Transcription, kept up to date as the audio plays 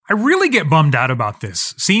I really get bummed out about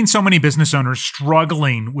this, seeing so many business owners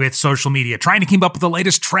struggling with social media, trying to keep up with the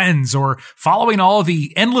latest trends or following all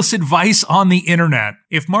the endless advice on the internet.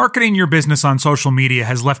 If marketing your business on social media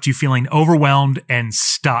has left you feeling overwhelmed and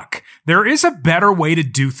stuck, there is a better way to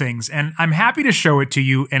do things, and I'm happy to show it to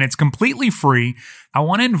you, and it's completely free. I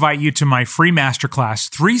want to invite you to my free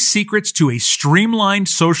masterclass, 3 Secrets to a Streamlined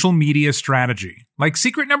Social Media Strategy. Like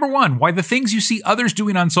secret number 1, why the things you see others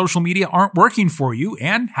doing on social media aren't working for you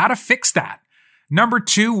and how to fix that. Number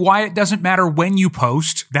 2, why it doesn't matter when you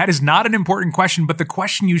post. That is not an important question, but the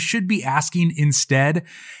question you should be asking instead.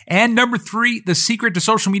 And number 3, the secret to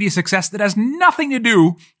social media success that has nothing to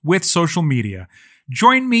do with social media.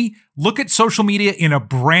 Join me, look at social media in a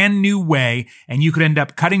brand new way, and you could end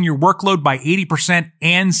up cutting your workload by 80%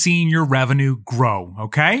 and seeing your revenue grow,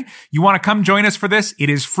 okay? You want to come join us for this? It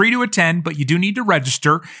is free to attend, but you do need to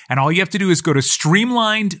register, and all you have to do is go to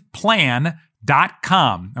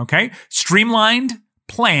streamlinedplan.com, okay?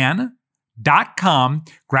 Streamlinedplan.com.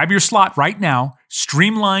 Grab your slot right now,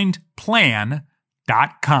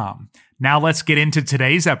 streamlinedplan.com. Now let's get into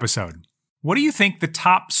today's episode. What do you think the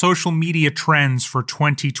top social media trends for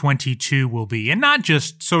 2022 will be? And not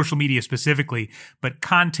just social media specifically, but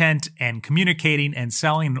content and communicating and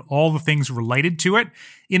selling and all the things related to it.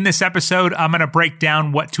 In this episode, I'm going to break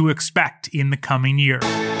down what to expect in the coming year.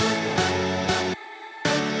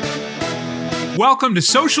 Welcome to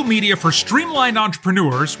Social Media for Streamlined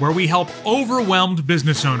Entrepreneurs, where we help overwhelmed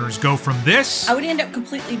business owners go from this. I would end up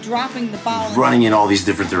completely dropping the ball. Running in all these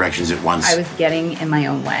different directions at once. I was getting in my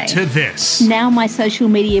own way. To this. Now my social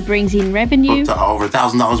media brings in revenue. To over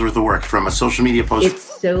 $1,000 worth of work from a social media post.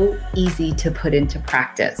 It's so easy to put into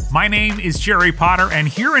practice. My name is Jerry Potter, and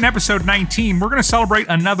here in episode 19, we're going to celebrate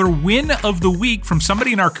another win of the week from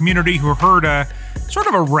somebody in our community who heard a sort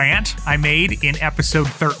of a rant I made in episode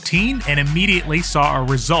 13 and immediately saw a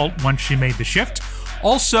result once she made the shift.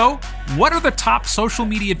 Also, what are the top social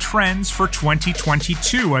media trends for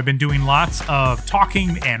 2022? I've been doing lots of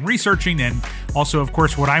talking and researching, and also, of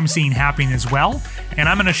course, what I'm seeing happening as well. And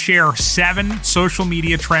I'm going to share 7 social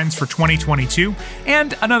media trends for 2022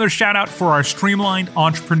 and another shout out for our Streamlined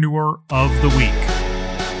Entrepreneur of the Week.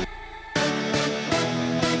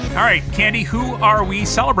 All right, Candy, who are we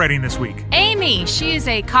celebrating this week? Amy. She is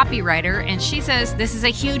a copywriter, and she says, this is a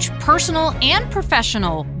huge personal and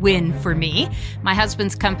professional win for me. My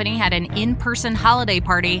husband's company had an in-person holiday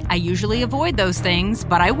party. I usually avoid those things,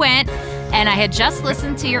 but I went, and I had just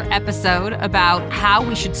listened to your episode about how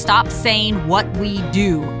we should stop saying what we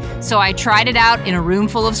do. So I tried it out in a room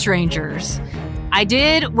full of strangers. I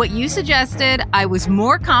did what you suggested. I was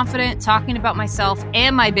more confident talking about myself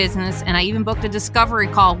and my business, and I even booked a discovery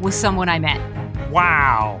call with someone I met.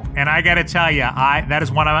 Wow. And I got to tell you, that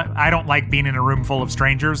is one of I don't like being in a room full of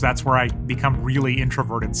strangers. That's where I become really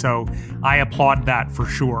introverted. So I applaud that for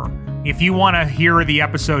sure. If you want to hear the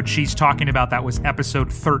episode she's talking about, that was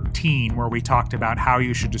episode 13, where we talked about how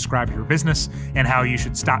you should describe your business and how you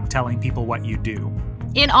should stop telling people what you do.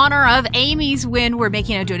 In honor of Amy's win, we're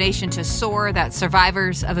making a donation to SOAR, that's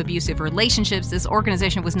Survivors of Abusive Relationships. This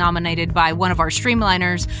organization was nominated by one of our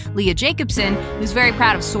streamliners, Leah Jacobson, who's very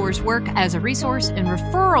proud of SOAR's work as a resource and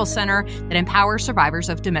referral center that empowers survivors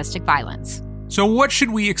of domestic violence. So what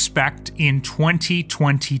should we expect in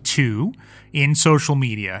 2022 in social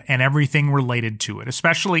media and everything related to it,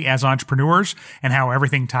 especially as entrepreneurs and how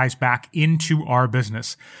everything ties back into our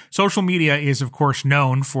business? Social media is, of course,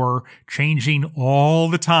 known for changing all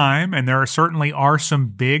the time, and there certainly are some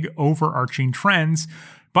big overarching trends,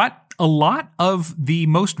 but a lot of the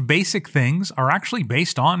most basic things are actually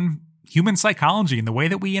based on human psychology and the way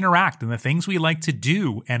that we interact and the things we like to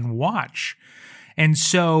do and watch. And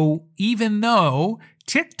so even though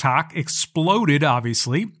TikTok exploded,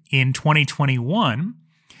 obviously, in 2021,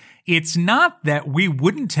 it's not that we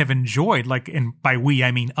wouldn't have enjoyed, and by we,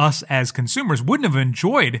 I mean us as consumers, wouldn't have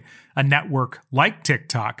enjoyed a network like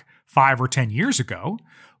TikTok 5 or 10 years ago.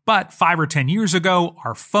 But 5 or 10 years ago,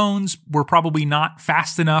 our phones were probably not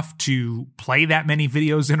fast enough to play that many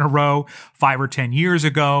videos in a row. 5 or 10 years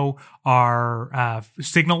ago, our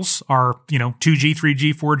signals, our 2G,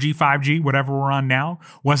 3G, 4G, 5G, whatever we're on now,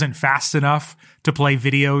 wasn't fast enough to play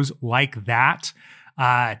videos like that.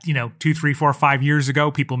 2, 3, 4, 5 years ago,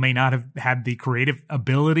 people may not have had the creative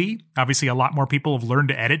ability. Obviously, a lot more people have learned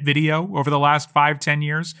to edit video over the last 5, 10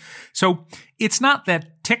 years. So it's not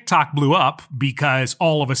that TikTok blew up because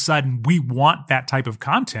all of a sudden we want that type of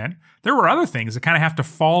content. There were other things that kind of have to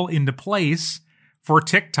fall into place for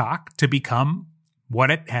TikTok to become what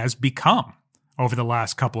it has become over the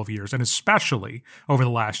last couple of years, and especially over the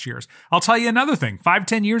last years. I'll tell you another thing.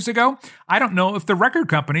 5-10 years ago, I don't know if the record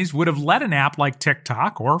companies would have let an app like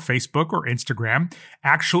TikTok or Facebook or Instagram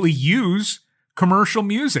actually use commercial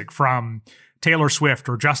music from Taylor Swift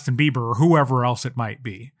or Justin Bieber or whoever else it might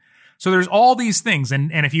be. So there's all these things.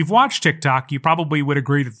 And if you've watched TikTok, you probably would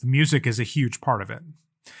agree that the music is a huge part of it.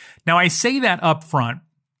 Now, I say that up front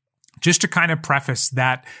just to kind of preface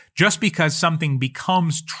that just because something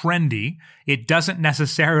becomes trendy, it doesn't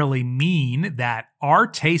necessarily mean that our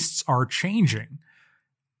tastes are changing.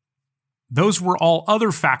 Those were all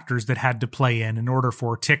other factors that had to play in order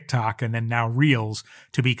for TikTok and then now Reels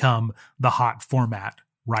to become the hot format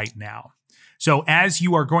right now. So as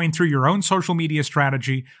you are going through your own social media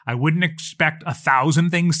strategy, I wouldn't expect 1,000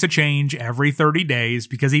 things to change every 30 days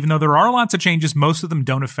because even though there are lots of changes, most of them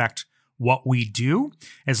don't affect what we do,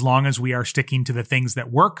 as long as we are sticking to the things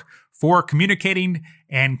that work for communicating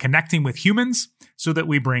and connecting with humans so that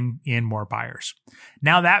we bring in more buyers.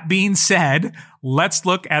 Now, that being said, let's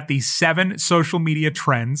look at the 7 social media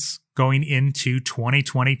trends going into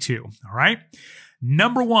 2022. All right.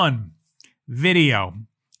 Number 1, video.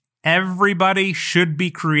 Everybody should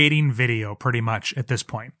be creating video pretty much at this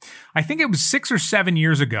point. I think it was 6 or 7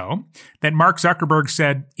 years ago that Mark Zuckerberg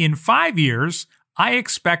said, in 5 years, I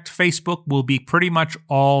expect Facebook will be pretty much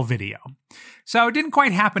all video. So it didn't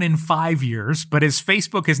quite happen in 5 years, but as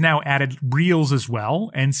Facebook has now added Reels as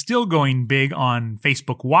well and still going big on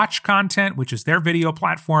Facebook Watch content, which is their video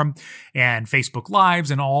platform, and Facebook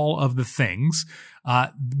Lives and all of the things,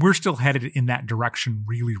 we're still headed in that direction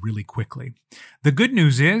really, really quickly. The good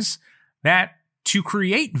news is that to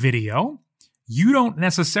create video, you don't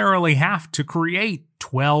necessarily have to create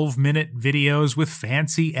 12-minute videos with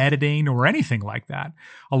fancy editing or anything like that.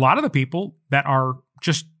 A lot of the people that are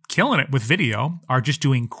just killing it with video are just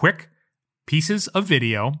doing quick pieces of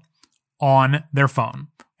video on their phone.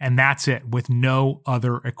 And that's it, with no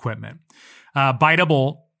other equipment.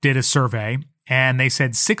 Biteable did a survey, and they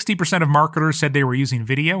said 60% of marketers said they were using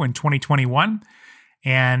video in 2021.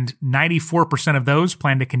 And 94% of those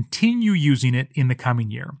plan to continue using it in the coming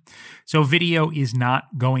year. So video is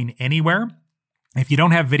not going anywhere. If you don't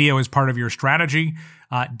have video as part of your strategy,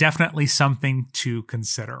 definitely something to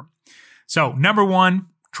consider. So number 1,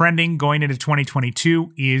 trending going into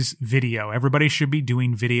 2022 is video. Everybody should be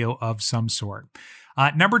doing video of some sort.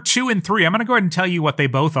 Number 2 and 3, I'm going to go ahead and tell you what they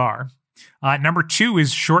both are. Number 2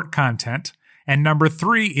 is short content. And number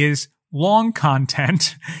 3 is long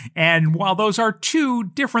content. And while those are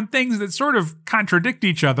 2 different things that sort of contradict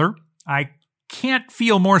each other, I can't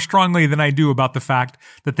feel more strongly than I do about the fact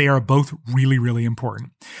that they are both really, really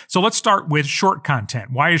important. So let's start with short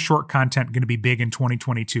content. Why is short content going to be big in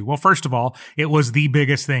 2022? Well, first of all, it was the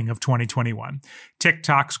biggest thing of 2021.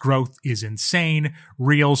 TikTok's growth is insane.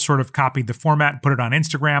 Reels sort of copied the format and put it on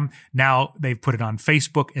Instagram. Now they've put it on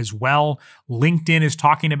Facebook as well. LinkedIn is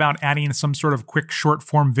talking about adding some sort of quick short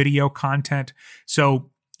form video content.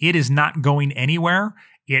 So it is not going anywhere.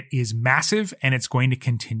 It is massive and it's going to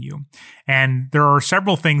continue. And there are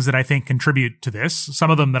several things that I think contribute to this. Some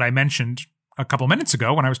of them that I mentioned a couple minutes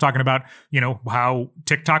ago when I was talking about, how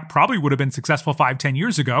TikTok probably would have been successful 5-10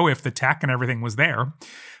 years ago if the tech and everything was there.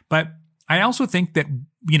 But I also think that,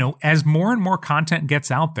 as more and more content gets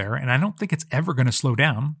out there, and I don't think it's ever going to slow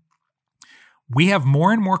down, we have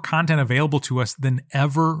more and more content available to us than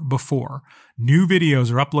ever before. New videos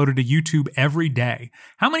are uploaded to YouTube every day.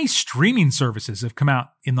 How many streaming services have come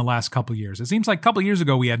out in the last couple of years? It seems like a couple of years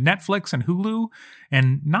ago we had Netflix and Hulu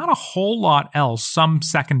and not a whole lot else, some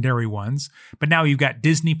secondary ones. But now you've got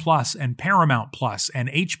Disney Plus and Paramount Plus and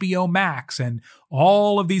HBO Max and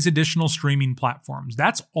all of these additional streaming platforms.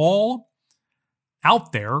 That's all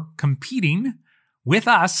out there competing with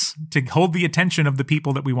us to hold the attention of the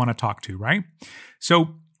people that we want to talk to, right?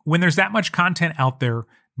 So when there's that much content out there,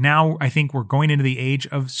 now I think we're going into the age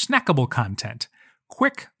of snackable content.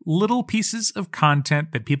 Quick little pieces of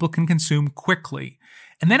content that people can consume quickly.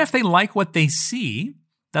 And then if they like what they see,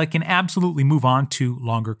 they can absolutely move on to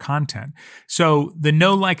longer content. So the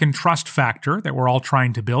know, like, and trust factor that we're all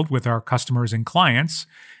trying to build with our customers and clients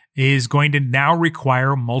is going to now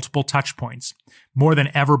require multiple touch points more than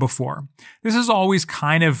ever before. This has always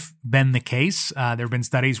kind of been the case. There have been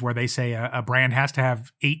studies where they say a brand has to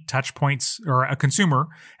have 8 touch points, or a consumer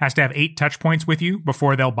has to have 8 touch points with you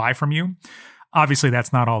before they'll buy from you. Obviously,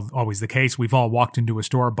 that's not always the case. We've all walked into a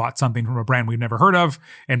store, bought something from a brand we've never heard of,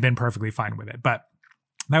 and been perfectly fine with it. But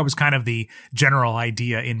that was kind of the general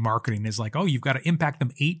idea in marketing, is like, oh, you've got to impact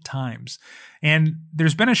them 8 times. And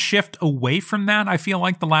there's been a shift away from that, I feel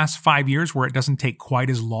like, the last 5 years, where it doesn't take quite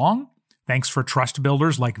as long. Thanks for trust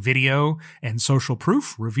builders like video and social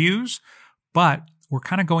proof, reviews. But we're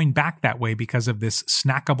kind of going back that way because of this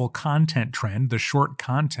snackable content trend, the short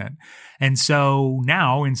content. And so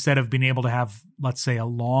now, instead of being able to have, let's say, a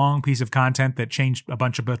long piece of content that changed a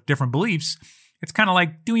bunch of different beliefs, it's kind of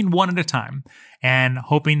like doing one at a time and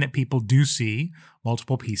hoping that people do see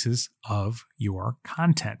multiple pieces of your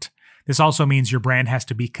content. This also means your brand has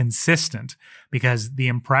to be consistent because the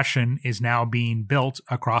impression is now being built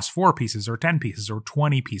across 4 pieces or 10 pieces or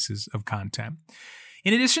 20 pieces of content.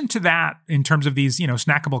 In addition to that, in terms of these,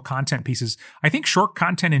 snackable content pieces, I think short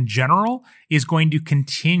content in general is going to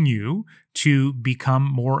continue to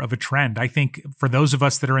become more of a trend. I think for those of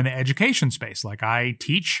us that are in the education space, like I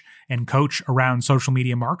teach and coach around social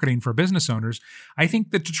media marketing for business owners, I think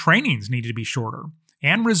that the trainings need to be shorter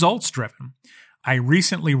and results driven. I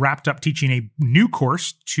recently wrapped up teaching a new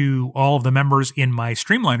course to all of the members in my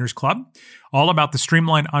Streamliners Club, all about the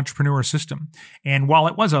Streamlined Entrepreneur System. And while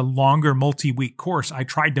it was a longer multi-week course, I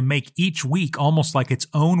tried to make each week almost like its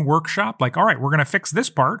own workshop. Like, all right, we're going to fix this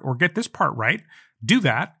part or get this part right. Do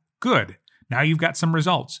that. Good. Now you've got some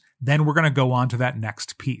results. Then we're going to go on to that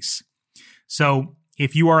next piece. So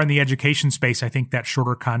if you are in the education space, I think that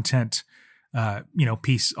shorter content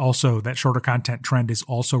piece also, that shorter content trend is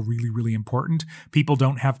also really, really important. People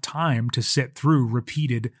don't have time to sit through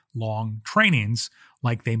repeated long trainings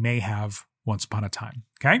like they may have once upon a time.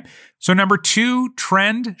 Okay. So number 2,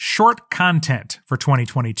 trend, short content for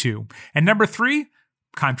 2022. And number 3,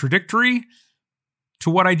 contradictory to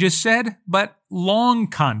what I just said, but long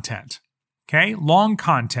content. Okay, long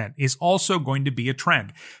content is also going to be a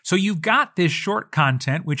trend. So you've got this short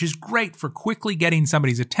content, which is great for quickly getting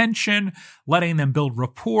somebody's attention, letting them build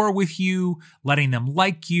rapport with you, letting them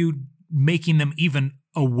like you, making them even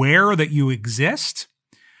aware that you exist.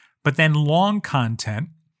 But then long content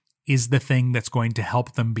is the thing that's going to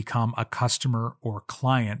help them become a customer or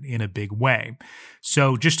client in a big way.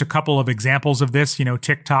 So just a couple of examples of this,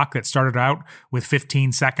 TikTok that started out with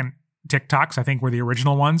 15-second TikToks, I think, were the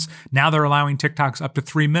original ones. Now they're allowing TikToks up to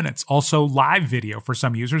 3 minutes. Also live video for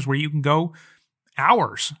some users where you can go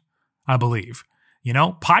hours, I believe.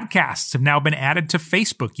 Podcasts have now been added to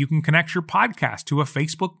Facebook. You can connect your podcast to a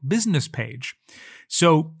Facebook business page.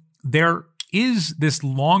 So there is this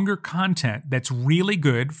longer content that's really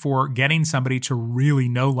good for getting somebody to really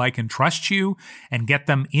know, like, and trust you and get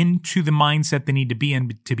them into the mindset they need to be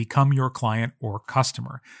in to become your client or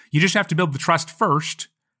customer. You just have to build the trust first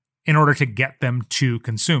in order to get them to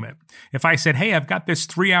consume it. If I said, hey, I've got this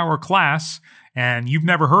 3-hour class and you've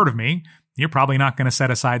never heard of me, you're probably not going to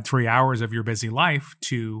set aside 3 hours of your busy life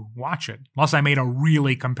to watch it, unless I made a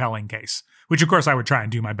really compelling case, which of course I would try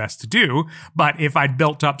and do my best to do. But if I'd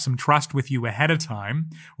built up some trust with you ahead of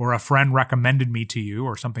time, or a friend recommended me to you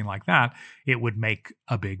or something like that, it would make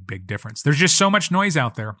a big, big difference. There's just so much noise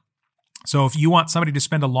out there. So if you want somebody to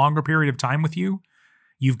spend a longer period of time with you,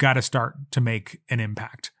 you've got to start to make an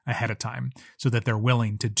impact ahead of time so that they're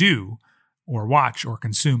willing to do or watch or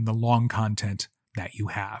consume the long content that you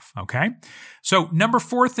have. Okay. So number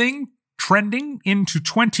 4 thing, trending into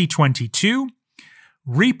 2022,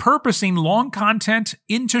 repurposing long content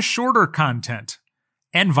into shorter content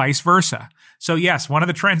and vice versa. So yes, one of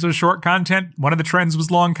the trends was short content. One of the trends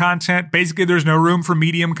was long content. Basically, there's no room for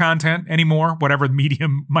medium content anymore, whatever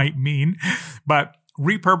medium might mean. But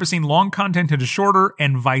repurposing long content into shorter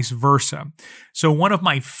and vice versa. So one of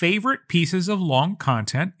my favorite pieces of long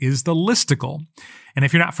content is the listicle. And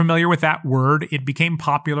if you're not familiar with that word, it became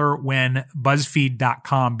popular when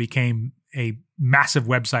BuzzFeed.com became a massive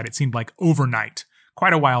website. It seemed like overnight,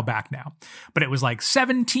 quite a while back now. But it was like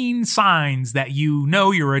 17 signs that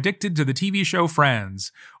you're addicted to the TV show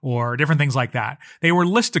Friends, or different things like that. They were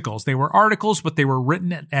listicles. They were articles, but they were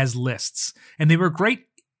written as lists. And they were great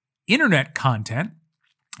internet content.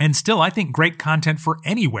 And still, I think, great content for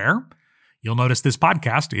anywhere. You'll notice this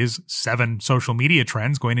podcast is 7 social media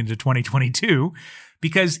trends going into 2022,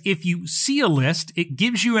 because if you see a list, it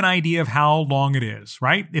gives you an idea of how long it is,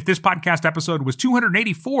 right? If this podcast episode was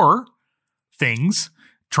 284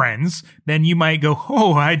 trends, then you might go,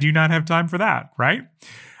 oh, I do not have time for that, right?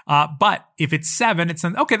 But if it's 7, it's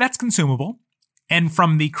okay, that's consumable. And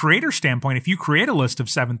from the creator standpoint, if you create a list of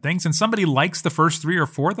 7 things and somebody likes the first 3 or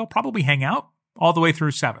 4, they'll probably hang out all the way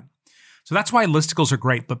through 7. So that's why listicles are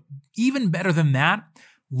great. But even better than that,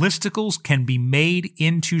 listicles can be made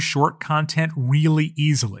into short content really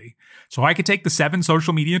easily. So I could take the 7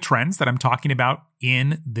 social media trends that I'm talking about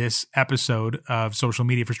in this episode of Social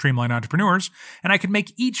Media for Streamlined Entrepreneurs, and I could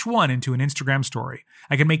make each one into an Instagram story.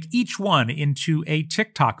 I can make each one into a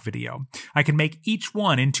TikTok video. I can make each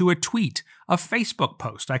one into a tweet, a Facebook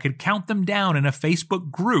post. I could count them down in a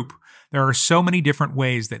Facebook group. There are so many different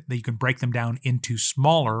ways that you can break them down into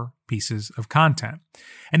smaller pieces of content.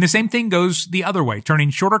 And the same thing goes the other way, turning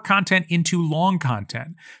shorter content into long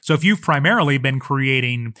content. So if you've primarily been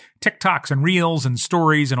creating TikToks and Reels and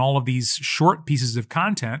stories and all of these short pieces of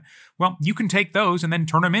content, well, you can take those and then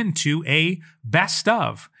turn them into a best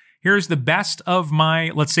of. Here's the best of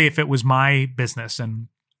my, let's say if it was my business and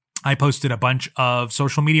I posted a bunch of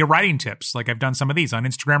social media writing tips, like I've done some of these on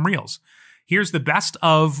Instagram Reels. Here's the best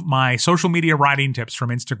of my social media writing tips from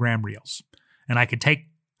Instagram Reels. And I could take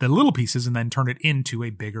the little pieces and then turn it into a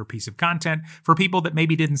bigger piece of content for people that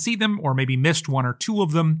maybe didn't see them or maybe missed 1 or 2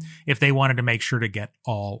 of them if they wanted to make sure to get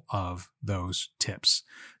all of those tips.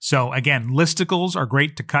 So again, listicles are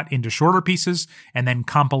great to cut into shorter pieces, and then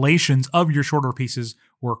compilations of your shorter pieces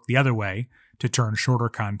work the other way to turn shorter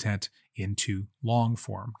content into long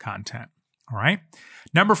form content. All right.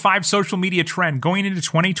 Number 5 social media trend going into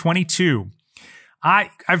 2022.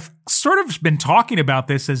 I've sort of been talking about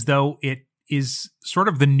this as though it is sort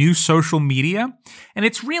of the new social media, and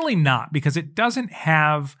it's really not, because it doesn't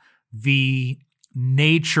have the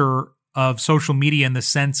nature of social media in the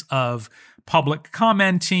sense of public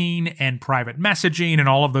commenting and private messaging and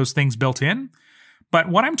all of those things built in. But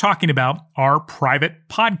what I'm talking about are private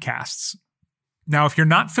podcasts. Now, if you're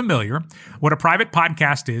not familiar, what a private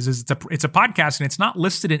podcast is it's a podcast, and it's not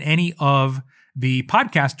listed in any of the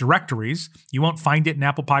podcast directories. You won't find it in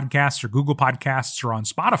Apple Podcasts or Google Podcasts or on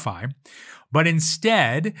Spotify, but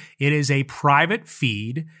instead it is a private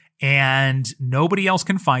feed and nobody else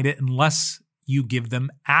can find it unless you give them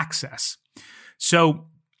access. So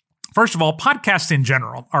first of all, podcasts in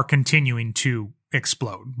general are continuing to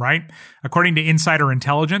explode, right? According to Insider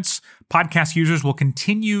Intelligence, podcast users will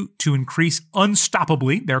continue to increase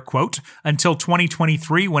unstoppably, their quote, until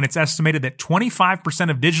 2023, when it's estimated that 25%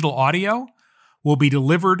 of digital audio will be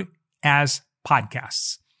delivered as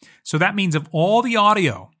podcasts. So that means of all the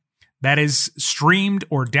audio that is streamed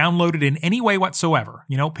or downloaded in any way whatsoever,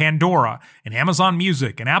 Pandora and Amazon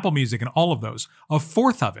Music and Apple Music and all of those,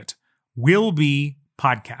 1/4 of it will be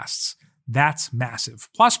podcasts. That's massive.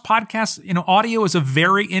 Plus, podcasts, audio is a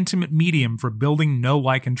very intimate medium for building know,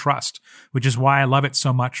 like, and trust, which is why I love it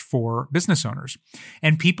so much for business owners.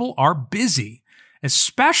 And people are busy,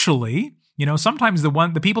 especially, sometimes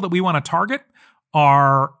the people that we want to target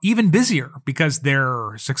are even busier because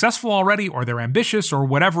they're successful already or they're ambitious or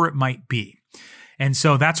whatever it might be. And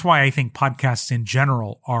so that's why I think podcasts in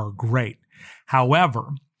general are great. However,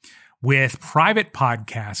 with private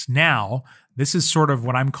podcasts now, this is sort of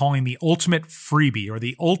what I'm calling the ultimate freebie or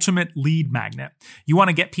the ultimate lead magnet. You want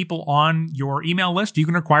to get people on your email list, you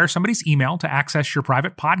can require somebody's email to access your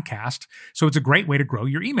private podcast. So it's a great way to grow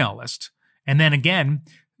your email list. And then again,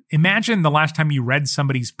 imagine the last time you read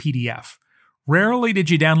somebody's PDF. Rarely did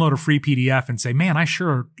you download a free PDF and say, man, I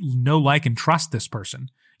sure know, like, and trust this person.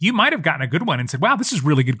 You might have gotten a good one and said, wow, this is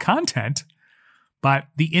really good content. But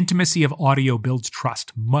the intimacy of audio builds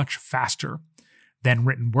trust much faster than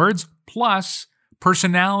written words. Plus,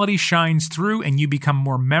 personality shines through and you become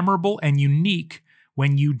more memorable and unique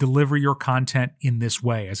when you deliver your content in this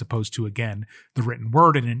way, as opposed to, again, the written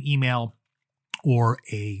word in an email or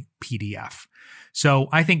a PDF. So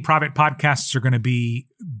I think private podcasts are going to be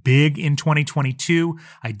big in 2022.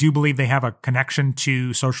 I do believe they have a connection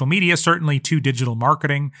to social media, certainly to digital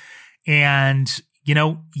marketing. And,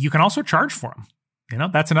 you can also charge for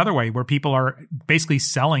them. That's another way where people are basically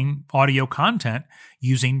selling audio content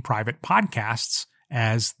using private podcasts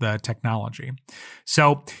as the technology.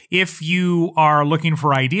 So if you are looking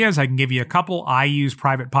for ideas, I can give you a couple. I use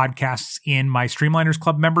private podcasts in my Streamliners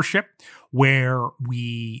Club membership, where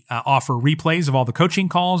we offer replays of all the coaching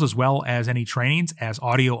calls as well as any trainings as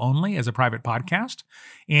audio only as a private podcast.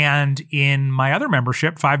 And in my other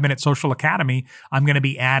membership, 5-Minute Social Academy, I'm going to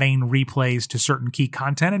be adding replays to certain key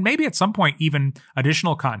content and maybe at some point even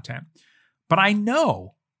additional content. But I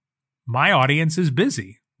know my audience is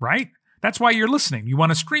busy, right? That's why you're listening. You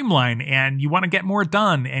want to streamline and you want to get more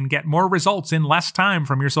done and get more results in less time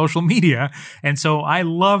from your social media. And so I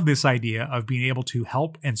love this idea of being able to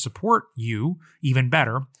help and support you even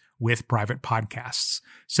better with private podcasts.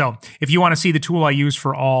 So if you want to see the tool I use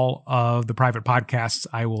for all of the private podcasts,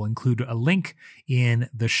 I will include a link in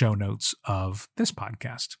the show notes of this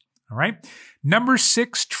podcast. All right. Number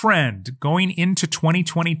 6 trend going into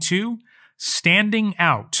 2022, standing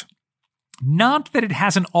out. Not that it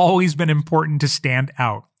hasn't always been important to stand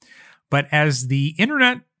out, But as the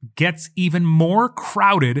internet gets even more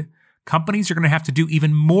crowded, companies are going to have to do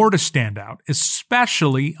even more to stand out,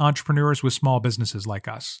 especially entrepreneurs with small businesses like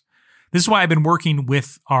us. This is why I've been working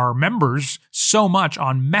with our members so much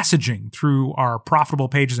on messaging through our Profitable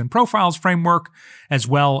Pages and Profiles framework, as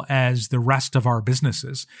well as the rest of our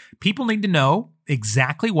businesses. People need to know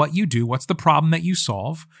exactly what you do, what's the problem that you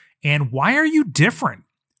solve, and why are you different?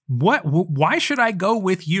 Why should I go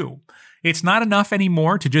with you? It's not enough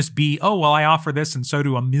anymore to just be, oh, well, I offer this and so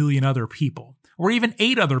do a million other people, or even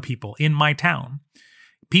 8 other people in my town.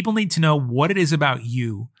 People need to know what it is about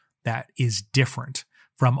you that is different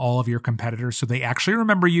from all of your competitors so they actually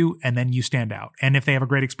remember you and then you stand out. And if they have a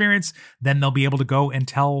great experience, then they'll be able to go and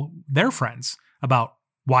tell their friends about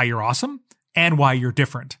why you're awesome and why you're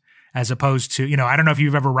different, as opposed to, I don't know if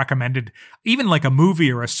you've ever recommended even like a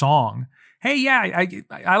movie or a song. Hey, yeah,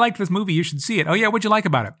 I liked this movie. You should see it. Oh, yeah. What'd you like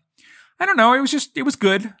about it? I don't know. It was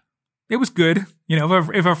good. It was good.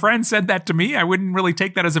 If a friend said that to me, I wouldn't really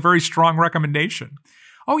take that as a very strong recommendation.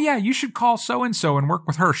 Oh, yeah, you should call so-and-so and work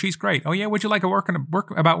with her. She's great. Oh, yeah, what'd you like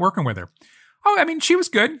about working with her? Oh, I mean, she was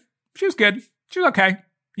good. She was okay.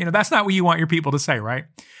 That's not what you want your people to say, right?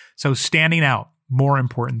 So standing out, more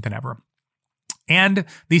important than ever. And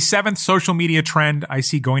the 7th social media trend I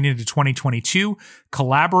see going into 2022,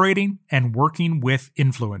 collaborating and working with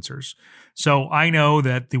influencers. So I know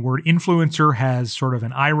that the word influencer has sort of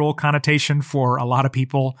an eye roll connotation for a lot of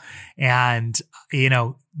people. And,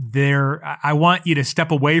 I want you to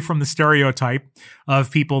step away from the stereotype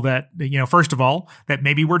of people that, first of all, that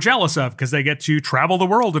maybe we're jealous of because they get to travel the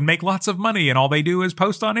world and make lots of money and all they do is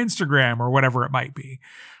post on Instagram or whatever it might be.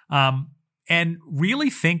 And really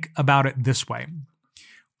think about it this way.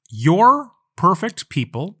 Your perfect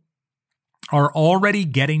people are already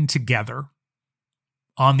getting together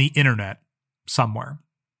on the internet somewhere,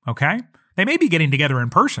 okay? They may be getting together in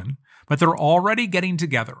person, but they're already getting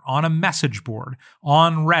together on a message board,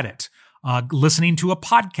 on Reddit, listening to a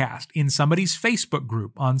podcast in somebody's Facebook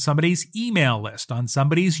group, on somebody's email list, on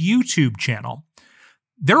somebody's YouTube channel.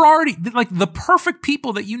 They're already, like, the perfect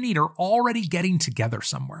people that you need are already getting together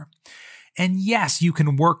somewhere. And yes, you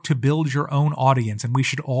can work to build your own audience, and we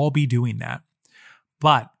should all be doing that.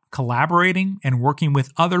 But collaborating and working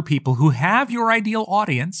with other people who have your ideal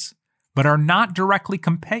audience, but are not directly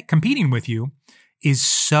competing with you, is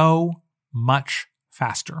so much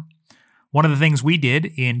faster. One of the things we did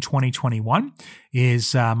in 2021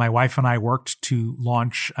 is my wife and I worked to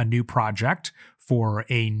launch a new project for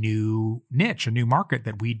a new niche, a new market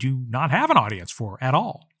that we do not have an audience for at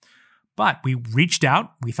all. But we reached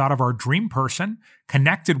out, we thought of our dream person,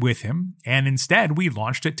 connected with him, and instead we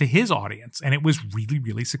launched it to his audience. And it was really,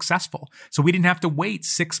 really successful. So we didn't have to wait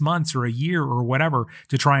 6 months or a year or whatever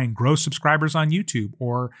to try and grow subscribers on YouTube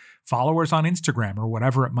or followers on Instagram or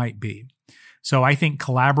whatever it might be. So I think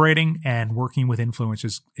collaborating and working with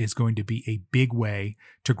influencers is going to be a big way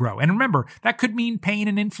to grow. And remember, that could mean paying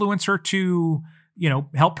an influencer to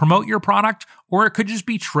help promote your product, or it could just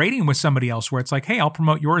be trading with somebody else where it's like, hey, I'll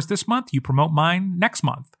promote yours this month, you promote mine next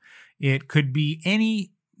month. It could be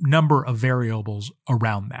any number of variables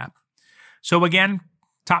around that. So again,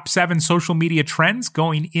 top 7 social media trends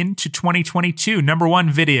going into 2022. Number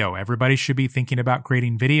 1, video. Everybody should be thinking about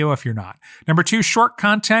creating video if you're not. Number 2, short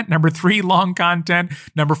content. Number 3, long content.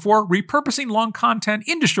 Number 4, repurposing long content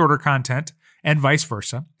into shorter content, and vice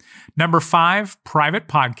versa. Number 5, private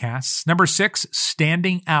podcasts. Number 6,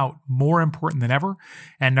 standing out, more important than ever.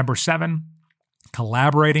 And number 7,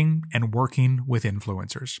 collaborating and working with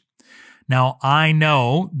influencers. Now, I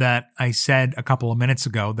know that I said a couple of minutes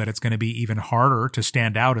ago that it's going to be even harder to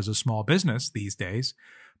stand out as a small business these days,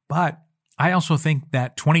 but I also think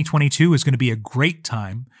that 2022 is going to be a great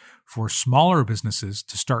time for smaller businesses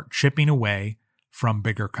to start chipping away from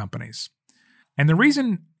bigger companies. And the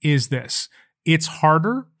reason is this. It's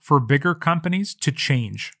harder for bigger companies to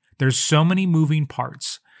change. There's so many moving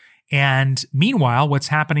parts. And meanwhile, what's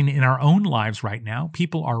happening in our own lives right now,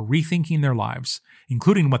 people are rethinking their lives,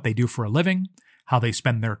 including what they do for a living, how they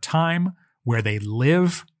spend their time, where they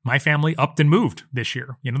live. My family upped and moved this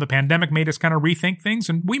year. The pandemic made us kind of rethink things,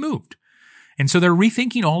 and we moved. And so they're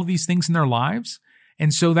rethinking all of these things in their lives.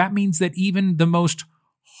 And so that means that even the most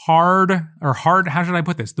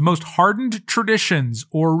the most hardened traditions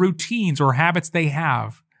or routines or habits they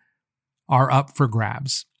have are up for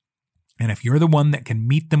grabs. And if you're the one that can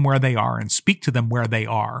meet them where they are and speak to them where they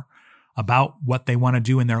are about what they want to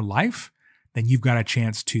do in their life, then you've got a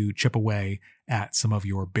chance to chip away at some of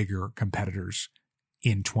your bigger competitors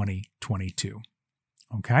in 2022.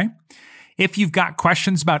 Okay? If you've got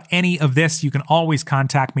questions about any of this, you can always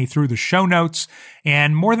contact me through the show notes.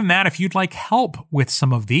 And more than that, if you'd like help with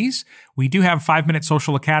some of these, we do have 5-Minute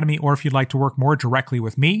Social Academy, or if you'd like to work more directly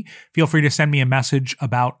with me, feel free to send me a message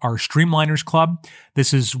about our Streamliners Club.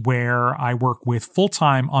 This is where I work with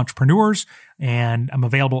full-time entrepreneurs, and I'm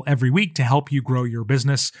available every week to help you grow your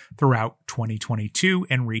business throughout 2022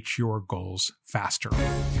 and reach your goals faster.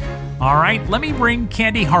 All right, let me bring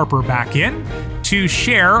Candy Harper back in to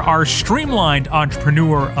share our Streamlined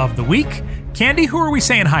Entrepreneur of the Week. Candy, who are we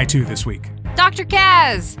saying hi to this week? Dr.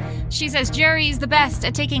 Kaz. She says Jerry's the best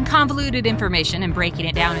at taking convoluted information and breaking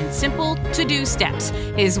it down in simple to-do steps.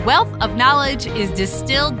 His wealth of knowledge is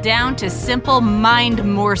distilled down to simple mind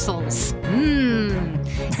morsels.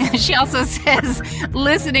 She also says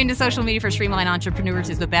listening to Social Media for Streamlined Entrepreneurs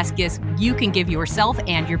is the best gift you can give yourself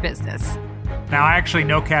and your business. Now, I actually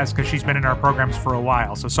know Kaz because she's been in our programs for a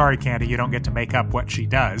while. So sorry, Candy, you don't get to make up what she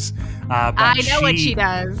does. But I know what she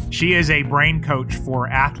does. She is a brain coach for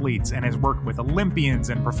athletes and has worked with Olympians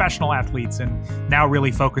and professional athletes, and now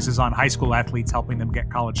really focuses on high school athletes, helping them get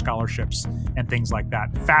college scholarships and things like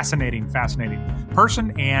that. Fascinating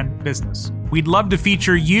person and business. We'd love to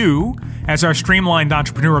feature you as our Streamlined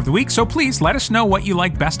Entrepreneur of the Week, so please let us know what you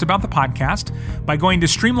like best about the podcast by going to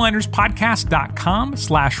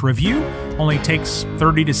streamlinerspodcast.com/review. Only takes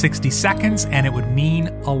 30 to 60 seconds, and it would mean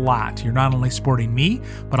a lot. You're not only supporting me,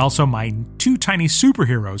 but also my 2 tiny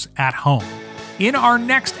superheroes at home. In our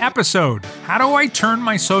next episode, how do I turn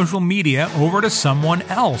my social media over to someone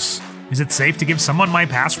else? Is it safe to give someone my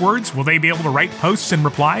passwords? Will they be able to write posts and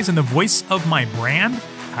replies in the voice of my brand?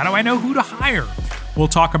 How do I know who to hire? We'll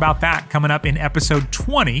talk about that coming up in episode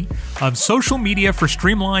 20 of Social Media for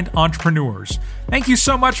Streamlined Entrepreneurs. Thank you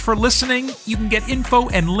so much for listening. You can get info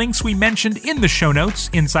and links we mentioned in the show notes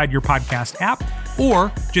inside your podcast app,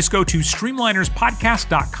 or just go to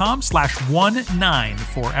streamlinerspodcast.com/19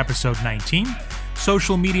 for episode 19.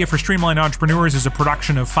 Social Media for Streamlined Entrepreneurs is a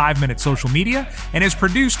production of 5-Minute Social Media and is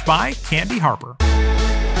produced by Candy Harper.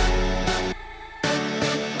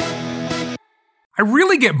 I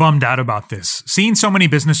really get bummed out about this, seeing so many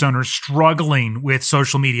business owners struggling with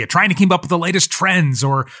social media, trying to keep up with the latest trends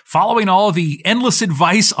or following all of the endless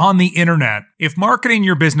advice on the internet. If marketing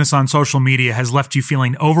your business on social media has left you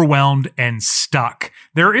feeling overwhelmed and stuck,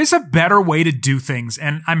 there is a better way to do things,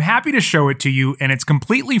 and I'm happy to show it to you, and it's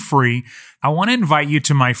completely free. I want to invite you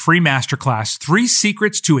to my free masterclass, 3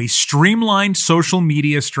 Secrets to a Streamlined Social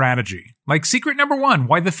Media Strategy. Like secret number 1,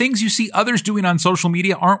 why the things you see others doing on social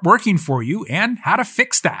media aren't working for you and how to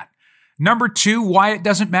fix that. Number 2, why it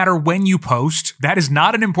doesn't matter when you post. That is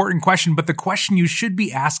not an important question, but the question you should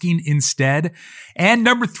be asking instead. And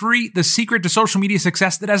number 3, the secret to social media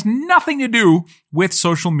success that has nothing to do with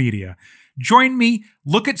social media. Join me,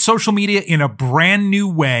 look at social media in a brand new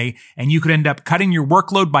way, and you could end up cutting your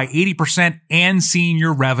workload by 80% and seeing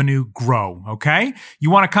your revenue grow, okay? You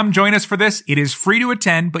want to come join us for this? It is free to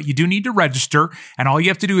attend, but you do need to register, and all you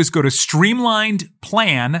have to do is go to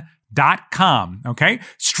streamlinedplan.com, okay?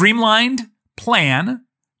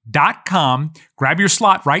 Streamlinedplan.com. Grab your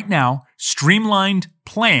slot right now,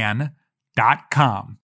 streamlinedplan.com.